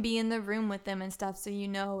 But you can be in the room with them and stuff, so you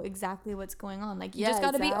know exactly what's going on. Like, you just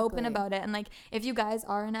got to be open about it. And like, if you guys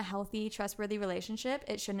are in a healthy, trustworthy relationship,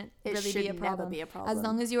 it shouldn't be a problem. Never be a problem. As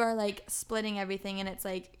long as you are like splitting everything and it's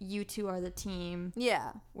like you two are the team.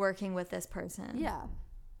 Yeah. Working with this person. Yeah.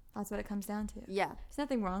 That's what it comes down to. Yeah. There's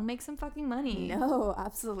nothing wrong. Make some fucking money. No,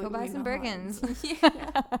 absolutely. Go buy some Birkins.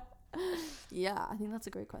 Yeah, I think that's a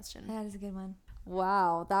great question. That is a good one.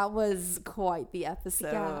 Wow, that was quite the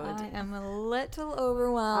episode. Yeah, I am a little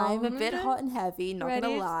overwhelmed. I'm a bit hot and heavy, not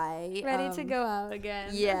gonna lie. Ready to go out again.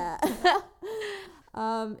 Yeah.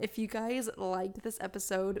 If you guys liked this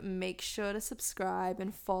episode, make sure to subscribe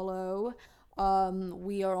and follow.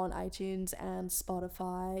 We are on iTunes and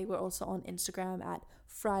Spotify. We're also on Instagram at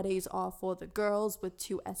Fridays Are For The Girls with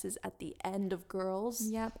 2 S's at the end of girls.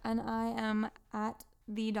 Yep, and I am at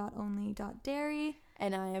the.only.dairy.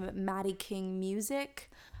 And I am Maddie King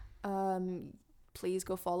Music. Please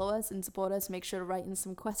go follow us and support us. Make sure to write in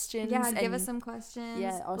some questions. Yeah, give us some questions.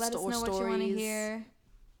 Yeah, let us know what you want to hear.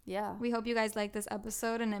 Yeah. We hope you guys liked this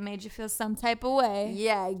episode and it made you feel some type of way.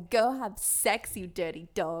 Yeah, go have sex, you dirty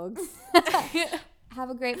dogs. Have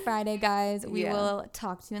a great Friday, guys. We will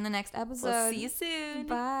talk to you in the next episode. We'll see you soon.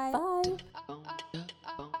 Bye. Bye.